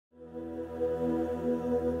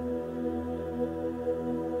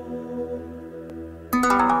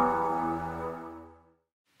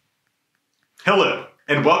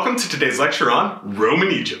and welcome to today's lecture on Rome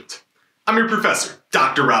and Egypt. I'm your professor,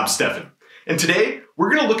 Dr. Rob Steffen, and today we're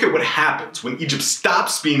going to look at what happens when Egypt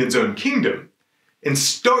stops being its own kingdom and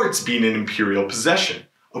starts being an imperial possession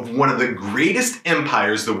of one of the greatest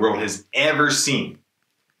empires the world has ever seen.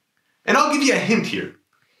 And I'll give you a hint here.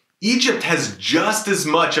 Egypt has just as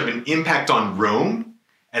much of an impact on Rome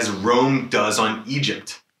as Rome does on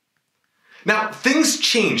Egypt. Now, things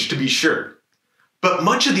change to be sure, but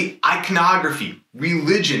much of the iconography,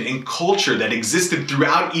 religion, and culture that existed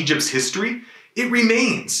throughout Egypt's history, it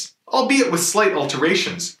remains, albeit with slight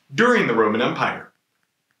alterations, during the Roman Empire.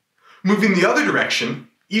 Moving the other direction,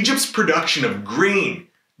 Egypt's production of grain,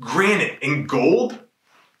 granite, and gold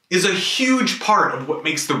is a huge part of what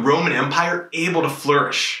makes the Roman Empire able to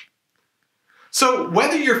flourish. So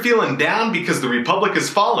whether you're feeling down because the Republic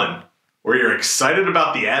has fallen, or you're excited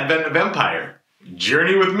about the advent of empire,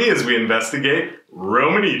 journey with me as we investigate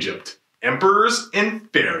Rome and Egypt, emperors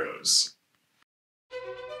and pharaohs.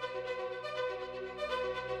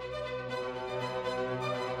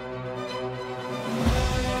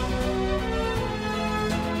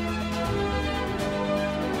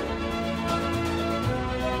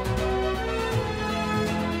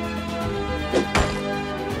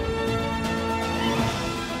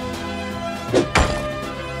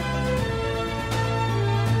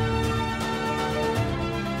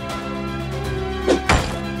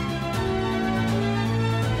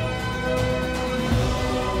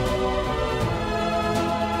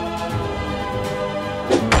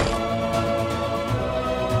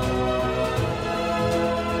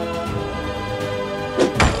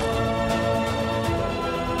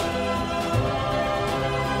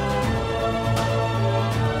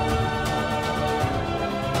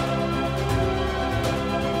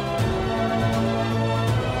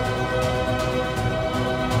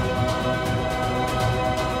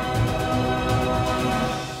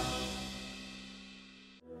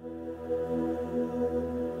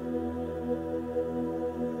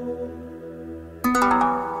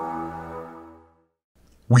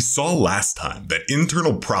 We saw last time that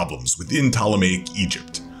internal problems within Ptolemaic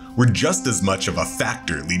Egypt were just as much of a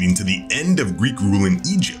factor leading to the end of Greek rule in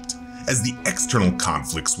Egypt as the external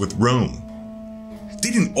conflicts with Rome.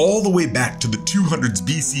 Dating all the way back to the 200s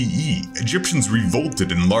BCE, Egyptians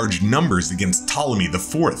revolted in large numbers against Ptolemy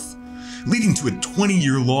IV, leading to a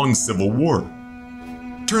 20-year-long civil war.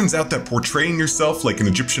 Turns out that portraying yourself like an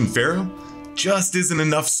Egyptian pharaoh just isn't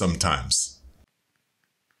enough sometimes.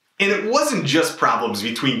 And it wasn't just problems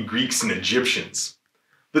between Greeks and Egyptians.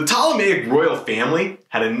 The Ptolemaic royal family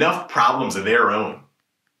had enough problems of their own.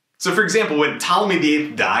 So for example, when Ptolemy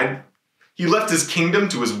VIII died, he left his kingdom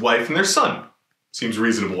to his wife and their son. Seems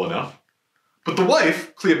reasonable enough. But the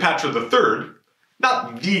wife, Cleopatra III,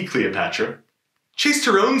 not the Cleopatra, chased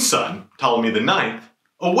her own son, Ptolemy IX,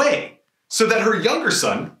 away so that her younger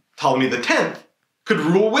son, Ptolemy X, could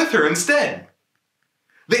rule with her instead.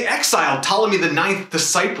 They exiled Ptolemy IX to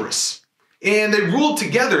Cyprus, and they ruled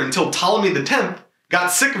together until Ptolemy X got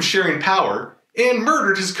sick of sharing power and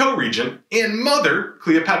murdered his co-regent and mother,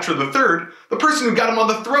 Cleopatra III, the person who got him on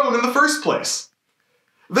the throne in the first place.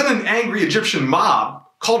 Then an angry Egyptian mob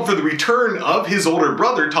called for the return of his older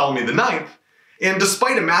brother, Ptolemy IX, and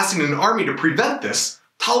despite amassing an army to prevent this,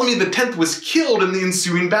 Ptolemy X was killed in the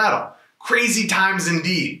ensuing battle. Crazy times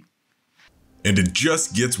indeed. And it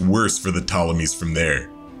just gets worse for the Ptolemies from there.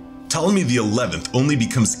 Ptolemy XI only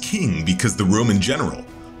becomes king because the Roman general,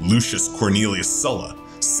 Lucius Cornelius Sulla,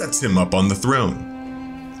 sets him up on the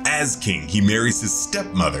throne. As king, he marries his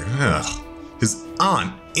stepmother, his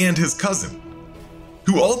aunt, and his cousin,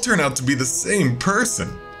 who all turn out to be the same person.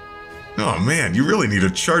 Oh man, you really need a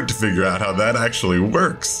chart to figure out how that actually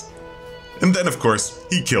works. And then, of course,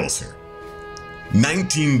 he kills her.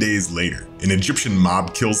 19 days later, an Egyptian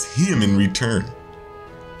mob kills him in return.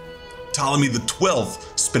 Ptolemy XII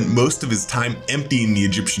spent most of his time emptying the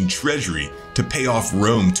Egyptian treasury to pay off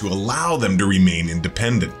Rome to allow them to remain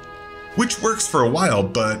independent, which works for a while,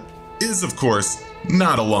 but is, of course,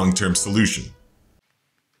 not a long-term solution.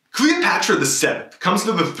 Cleopatra VII comes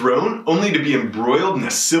to the throne only to be embroiled in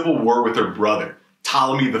a civil war with her brother,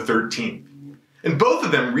 Ptolemy XIII, and both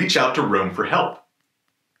of them reach out to Rome for help.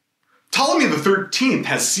 Ptolemy XIII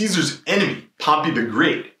has Caesar's enemy, Pompey the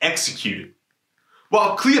Great, executed,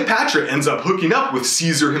 while Cleopatra ends up hooking up with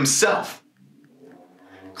Caesar himself.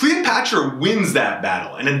 Cleopatra wins that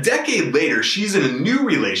battle, and a decade later she's in a new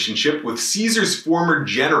relationship with Caesar's former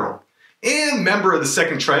general and member of the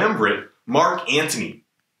Second Triumvirate, Mark Antony.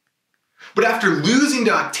 But after losing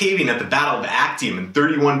to Octavian at the Battle of Actium in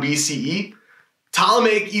 31 BCE,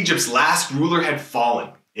 Ptolemaic Egypt's last ruler had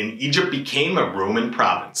fallen, and Egypt became a Roman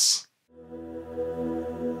province.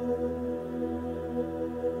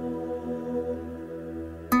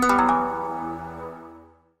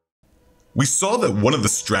 We saw that one of the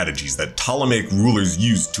strategies that Ptolemaic rulers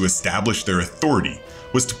used to establish their authority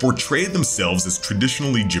was to portray themselves as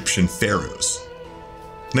traditional Egyptian pharaohs.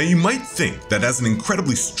 Now you might think that as an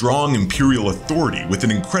incredibly strong imperial authority with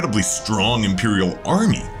an incredibly strong imperial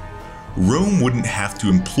army, Rome wouldn't have to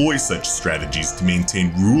employ such strategies to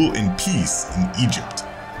maintain rule and peace in Egypt.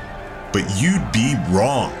 But you'd be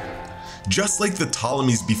wrong. Just like the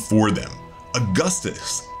Ptolemies before them,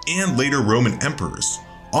 Augustus and later Roman emperors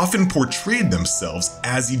often portrayed themselves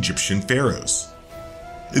as Egyptian pharaohs.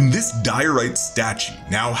 In this diorite statue,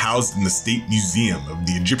 now housed in the State Museum of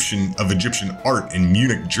Egyptian Art in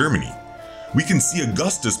Munich, Germany, we can see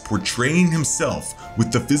Augustus portraying himself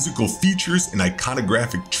with the physical features and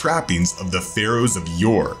iconographic trappings of the pharaohs of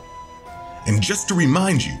yore. And just to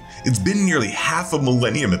remind you, it's been nearly half a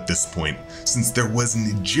millennium at this point since there was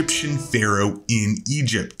an Egyptian pharaoh in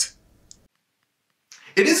Egypt.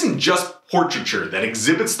 It isn't just portraiture that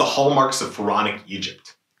exhibits the hallmarks of pharaonic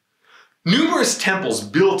Egypt. Numerous temples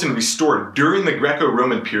built and restored during the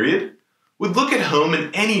Greco-Roman period would look at home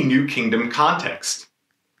in any New Kingdom context.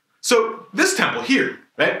 So this temple here,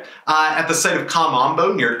 right, at the site of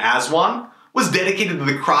Kamambo near Aswan, was dedicated to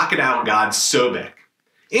the crocodile god Sobek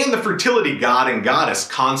and the fertility god and goddess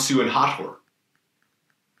Khonsu and Hathor.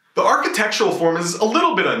 The architectural form is a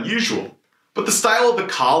little bit unusual, but the style of the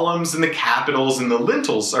columns and the capitals and the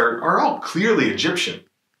lintels are all clearly Egyptian.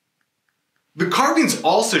 The carvings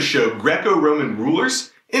also show Greco-Roman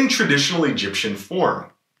rulers in traditional Egyptian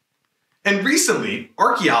form. And recently,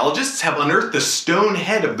 archaeologists have unearthed the stone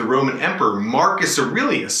head of the Roman Emperor Marcus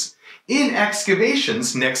Aurelius in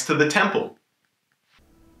excavations next to the temple.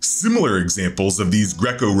 Similar examples of these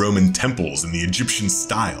Greco-Roman temples in the Egyptian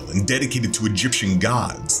style and dedicated to Egyptian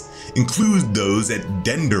gods include those at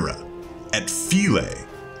Dendera, at Philae,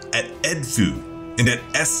 at Edfu, and at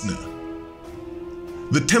Esna.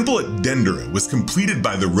 The temple at Dendera was completed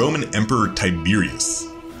by the Roman Emperor Tiberius,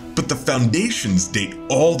 but the foundations date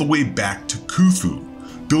all the way back to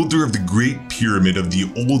Khufu, builder of the Great Pyramid of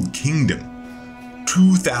the Old Kingdom,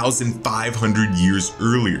 2,500 years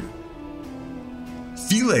earlier.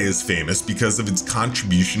 Philae is famous because of its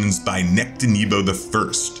contributions by Nectanebo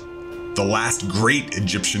I, the last great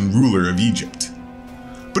Egyptian ruler of Egypt.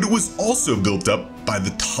 But it was also built up by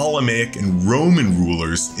the Ptolemaic and Roman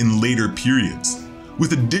rulers in later periods,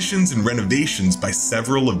 with additions and renovations by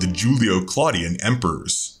several of the Julio-Claudian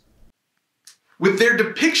emperors. With their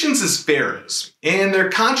depictions as pharaohs and their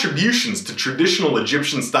contributions to traditional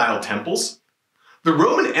Egyptian-style temples, the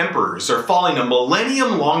Roman emperors are following a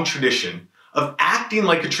millennium-long tradition of acting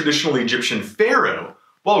like a traditional Egyptian pharaoh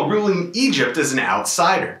while ruling Egypt as an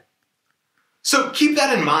outsider. So keep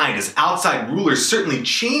that in mind, as outside rulers certainly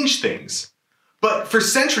change things, but for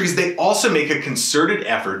centuries they also make a concerted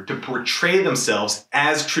effort to portray themselves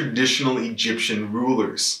as traditional Egyptian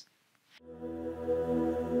rulers.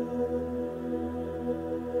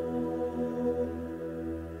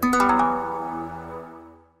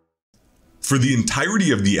 For the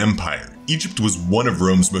entirety of the empire, Egypt was one of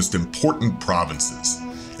Rome's most important provinces,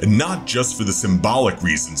 and not just for the symbolic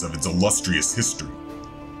reasons of its illustrious history.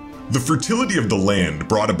 The fertility of the land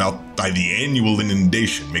brought about by the annual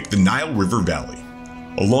inundation make the Nile River Valley,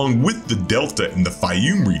 along with the Delta and the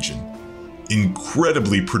Fayum region,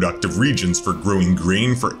 incredibly productive regions for growing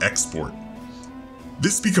grain for export.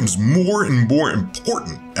 This becomes more and more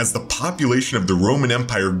important as the population of the Roman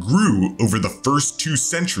Empire grew over the first 2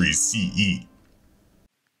 centuries CE.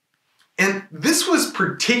 And this was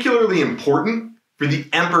particularly important for the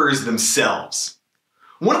emperors themselves.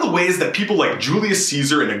 One of the ways that people like Julius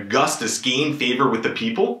Caesar and Augustus gained favor with the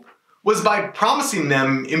people was by promising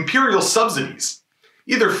them imperial subsidies,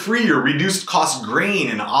 either free or reduced cost grain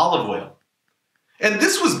and olive oil. And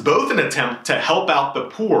this was both an attempt to help out the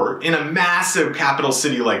poor in a massive capital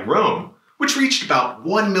city like Rome, which reached about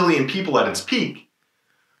 1 million people at its peak,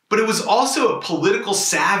 but it was also a political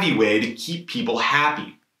savvy way to keep people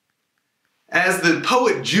happy. As the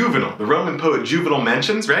poet Juvenal, the Roman poet Juvenal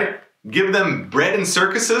mentions, right? Give them bread and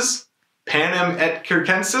circuses, panem et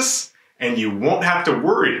circenses, and you won't have to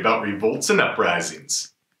worry about revolts and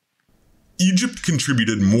uprisings. Egypt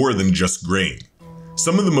contributed more than just grain.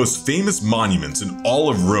 Some of the most famous monuments in all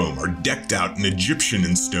of Rome are decked out in Egyptian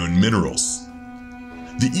and stone minerals.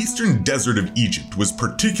 The eastern desert of Egypt was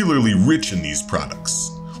particularly rich in these products,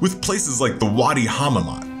 with places like the Wadi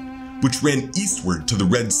Hammamat, which ran eastward to the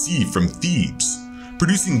Red Sea from Thebes,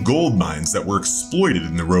 producing gold mines that were exploited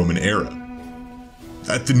in the Roman era.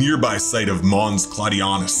 At the nearby site of Mons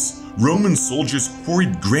Claudianus, Roman soldiers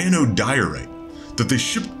quarried granodiorite, that they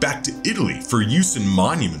shipped back to Italy for use in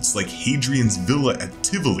monuments like Hadrian's Villa at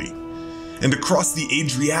Tivoli, and across the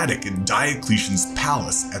Adriatic in Diocletian's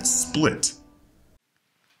palace at Split.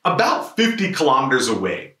 About 50 kilometers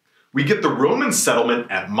away, we get the Roman settlement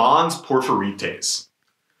at Mons Porphyrites,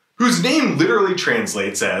 whose name literally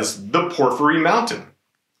translates as the Porphyry Mountain.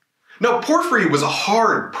 Now, porphyry was a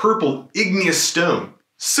hard, purple, igneous stone,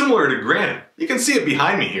 similar to granite. You can see it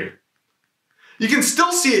behind me here. You can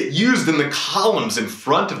still see it used in the columns in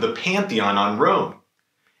front of the Pantheon on Rome,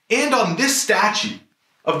 and on this statue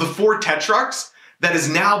of the four tetrarchs that is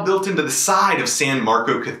now built into the side of San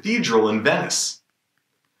Marco Cathedral in Venice.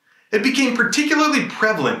 It became particularly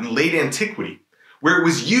prevalent in late antiquity, where it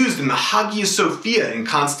was used in the Hagia Sophia in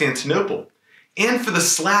Constantinople, and for the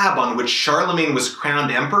slab on which Charlemagne was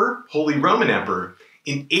crowned emperor, Holy Roman Emperor,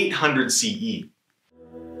 in 800 CE.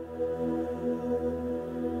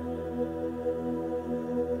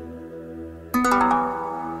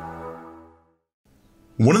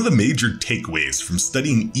 One of the major takeaways from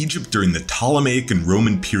studying Egypt during the Ptolemaic and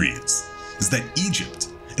Roman periods is that Egypt,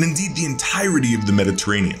 and indeed the entirety of the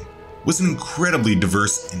Mediterranean, was an incredibly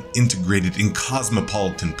diverse and integrated and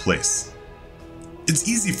cosmopolitan place. It's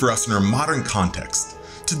easy for us in our modern context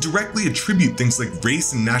to directly attribute things like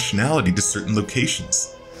race and nationality to certain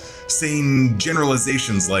locations, saying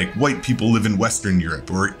generalizations like white people live in Western Europe,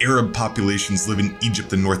 or Arab populations live in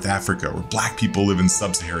Egypt and North Africa, or black people live in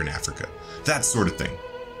Sub-Saharan Africa, that sort of thing.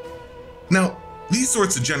 Now, these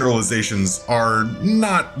sorts of generalizations are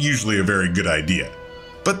not usually a very good idea,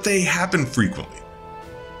 but they happen frequently.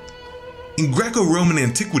 In Greco-Roman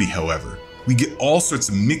antiquity, however, we get all sorts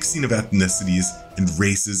of mixing of ethnicities and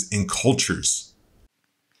races and cultures.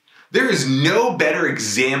 There is no better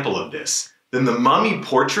example of this than the mummy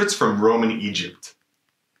portraits from Roman Egypt.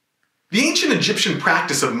 The ancient Egyptian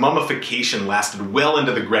practice of mummification lasted well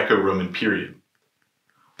into the Greco-Roman period.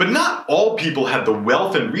 But not all people had the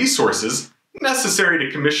wealth and resources necessary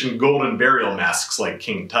to commission golden burial masks like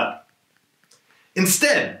King Tut.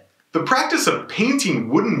 Instead, the practice of painting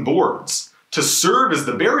wooden boards to serve as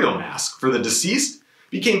the burial mask for the deceased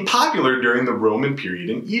became popular during the Roman period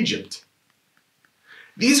in Egypt.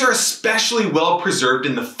 These are especially well preserved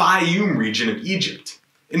in the Fayum region of Egypt,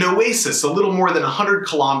 an oasis a little more than 100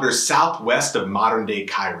 kilometers southwest of modern-day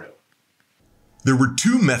Cairo. There were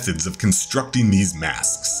two methods of constructing these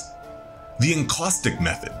masks. The encaustic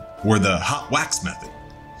method, or the hot wax method,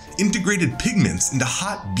 integrated pigments into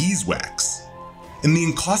hot beeswax, and the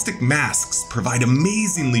encaustic masks provide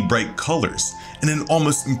amazingly bright colors and an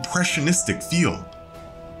almost impressionistic feel.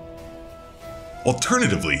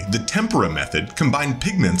 Alternatively, the tempera method combined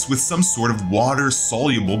pigments with some sort of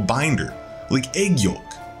water-soluble binder, like egg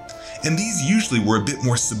yolk, and these usually were a bit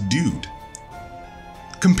more subdued.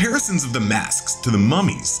 Comparisons of the masks to the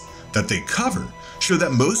mummies that they cover show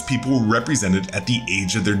that most people were represented at the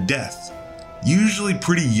age of their death, usually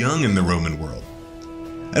pretty young in the Roman world.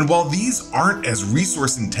 And while these aren't as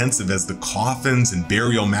resource-intensive as the coffins and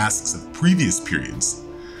burial masks of previous periods,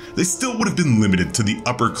 they still would have been limited to the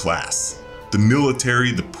upper class, the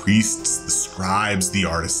military, the priests, the scribes, the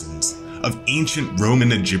artisans of ancient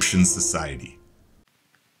Roman Egyptian society.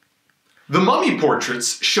 The mummy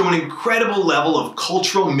portraits show an incredible level of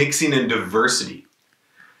cultural mixing and diversity.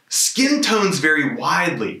 Skin tones vary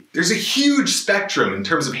widely. There's a huge spectrum in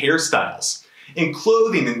terms of hairstyles. In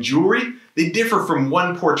clothing and jewelry, they differ from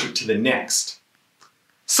one portrait to the next.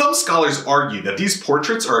 Some scholars argue that these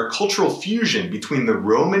portraits are a cultural fusion between the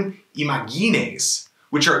Roman imagines,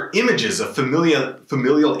 which are images of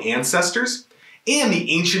familial ancestors, and the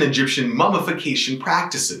ancient Egyptian mummification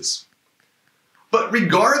practices. But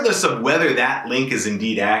regardless of whether that link is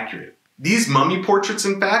indeed accurate, these mummy portraits,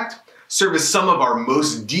 in fact, serve as some of our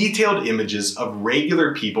most detailed images of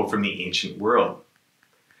regular people from the ancient world.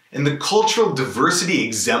 And the cultural diversity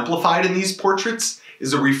exemplified in these portraits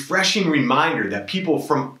is a refreshing reminder that people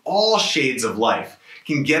from all shades of life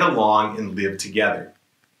can get along and live together.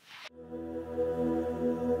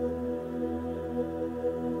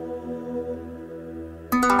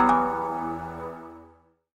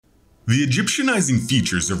 The Egyptianizing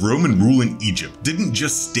features of Roman rule in Egypt didn't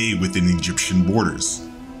just stay within Egyptian borders.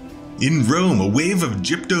 In Rome, a wave of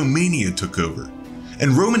Egyptomania took over,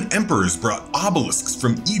 and Roman emperors brought obelisks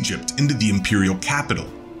from Egypt into the imperial capital.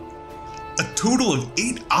 A total of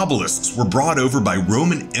 8 obelisks were brought over by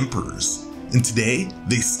Roman emperors, and today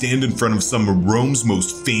they stand in front of some of Rome's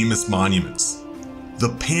most famous monuments: the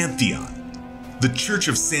Pantheon, the Church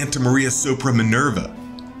of Santa Maria sopra Minerva,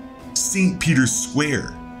 St. Peter's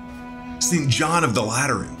Square, St. John of the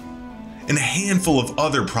Lateran, and a handful of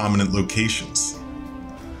other prominent locations.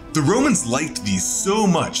 The Romans liked these so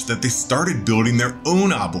much that they started building their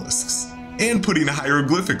own obelisks and putting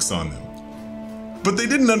hieroglyphics on them. But they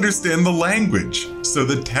didn't understand the language, so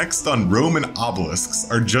the text on Roman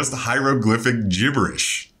obelisks are just hieroglyphic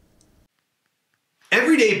gibberish.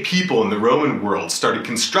 Everyday people in the Roman world started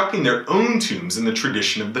constructing their own tombs in the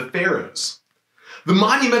tradition of the Pharaohs. The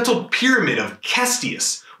monumental pyramid of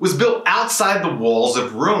Cestius was built outside the walls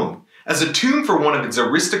of Rome as a tomb for one of its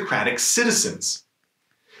aristocratic citizens.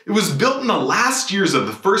 It was built in the last years of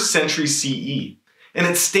the 1st century CE, and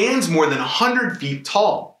it stands more than 100 feet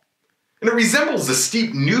tall. And it resembles the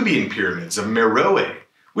steep Nubian pyramids of Meroe,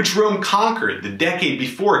 which Rome conquered the decade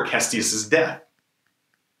before Cestius' death.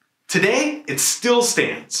 Today, it still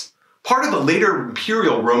stands, part of the later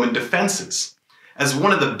imperial Roman defenses, as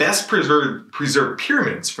one of the best preserved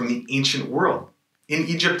pyramids from the ancient world, in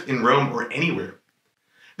Egypt, in Rome, or anywhere.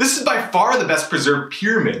 This is by far the best preserved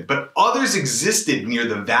pyramid, but others existed near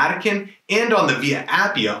the Vatican and on the Via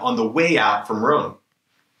Appia on the way out from Rome.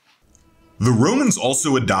 The Romans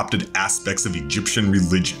also adopted aspects of Egyptian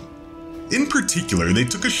religion. In particular, they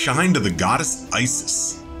took a shine to the goddess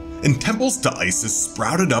Isis, and temples to Isis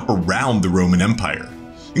sprouted up around the Roman Empire,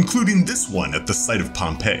 including this one at the site of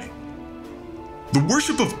Pompeii. The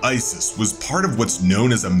worship of Isis was part of what's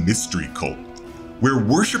known as a mystery cult, where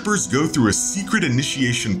worshippers go through a secret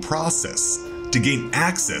initiation process to gain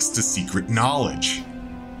access to secret knowledge.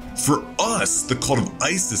 For us, the cult of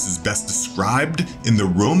Isis is best described in the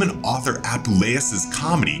Roman author Apuleius'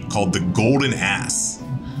 comedy called The Golden Ass,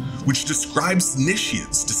 which describes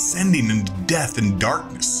initiates descending into death and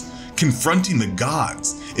darkness, confronting the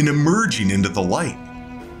gods, and emerging into the light.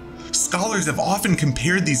 Scholars have often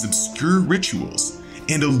compared these obscure rituals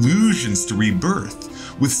and allusions to rebirth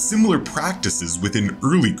with similar practices within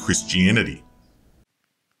early Christianity.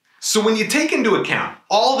 So when you take into account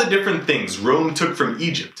all the different things Rome took from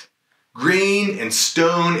Egypt, grain and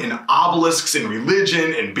stone and obelisks and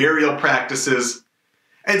religion and burial practices,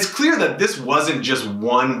 it's clear that this wasn't just a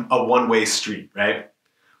one-way street, right?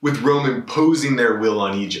 With Rome imposing their will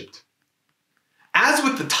on Egypt. As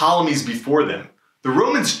with the Ptolemies before them, the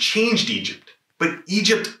Romans changed Egypt, but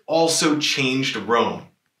Egypt also changed Rome.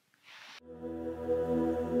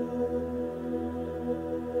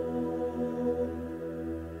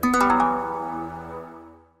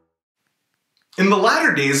 In the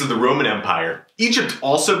latter days of the Roman Empire, Egypt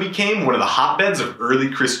also became one of the hotbeds of early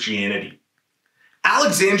Christianity.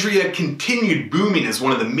 Alexandria continued booming as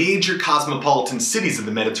one of the major cosmopolitan cities of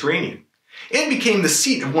the Mediterranean, and became the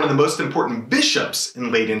seat of one of the most important bishops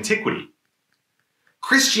in late antiquity.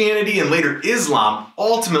 Christianity and later Islam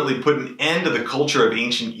ultimately put an end to the culture of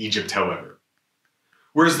ancient Egypt, however.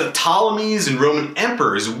 Whereas the Ptolemies and Roman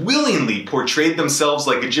emperors willingly portrayed themselves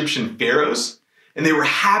like Egyptian pharaohs, and they were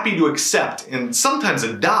happy to accept and sometimes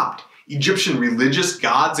adopt Egyptian religious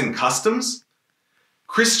gods and customs,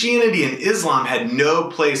 Christianity and Islam had no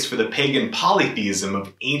place for the pagan polytheism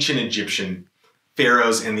of ancient Egyptian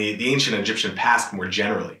pharaohs and the ancient Egyptian past more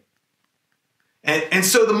generally. And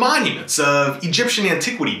so the monuments of Egyptian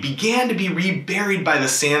antiquity began to be reburied by the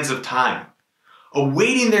sands of time,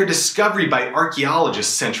 awaiting their discovery by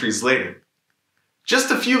archaeologists centuries later.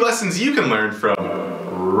 Just a few lessons you can learn from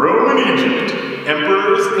Roman Egypt,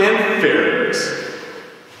 emperors and pharaohs.